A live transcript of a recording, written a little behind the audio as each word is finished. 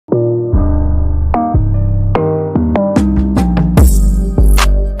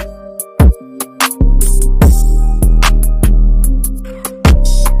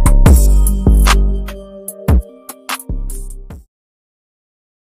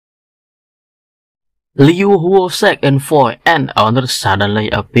Liu Huo's second voice and owner suddenly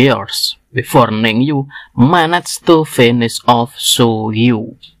appears before Ning Yu managed to finish off Zhou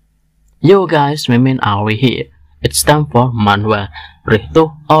Yu. Yo guys, Mimin Aoi here. It's time for Manhua Breath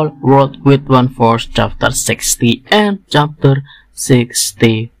to All World with One Force chapter 60 and chapter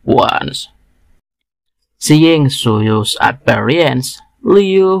 61. Seeing Zhou Yu's appearance,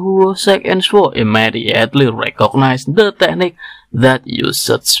 Liu Huo's second voice immediately recognized the technique that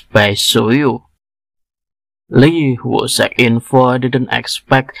used by Zhou Yu. Liu Huo's second voice didn't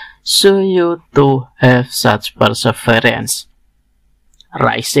expect Zhou Yu to have such perseverance.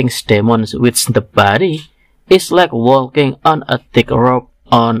 Rising demons with the body is like walking on a thick rope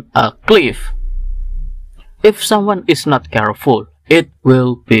on a cliff. If someone is not careful, it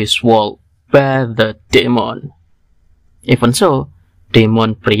will be swallowed by the demon. Even so,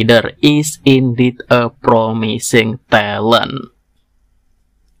 Demon Breeder is indeed a promising talent.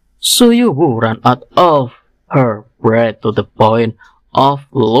 Zhou Yu ran out of her breath to the point of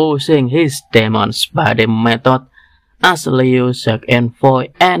losing his demon's body method as Liu's second voice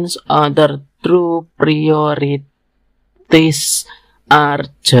and other true priorities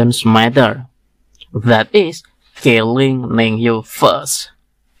urgent matter. That is, killing Ning Yu first.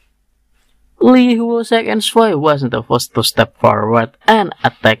 Liu's second voice was the first to step forward and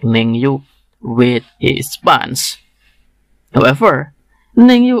attack Ning Yu with his punch. However,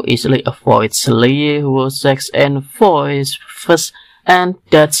 Ning Yu easily avoids Liu's second voice first and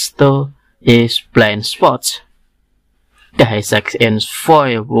dodges to his blind spots. The second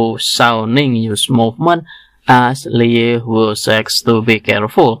voice who saw Ning Yu's movement asked Liu to be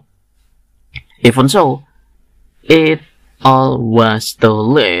careful. Even so, it all was too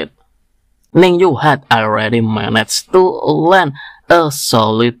late. Ning Yu had already managed to land a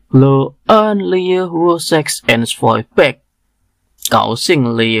solid blow on Liu's second voice back, causing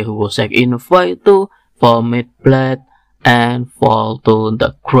Liu's second voice to vomit blood and fall to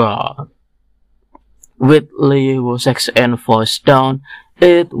the ground. With Liu's second voice down,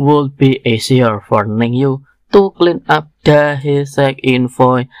 it would be easier for Ning Yu to clean up his second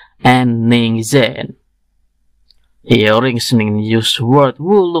voice and Ning Zhen. Hearing Ning Yu's word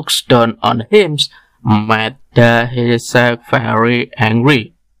who looks down on him made his very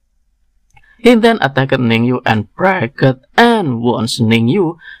angry. He then attacked Ning Yu and bragged and wants Ning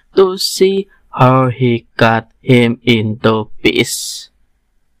Yu to see how he cut him into pieces.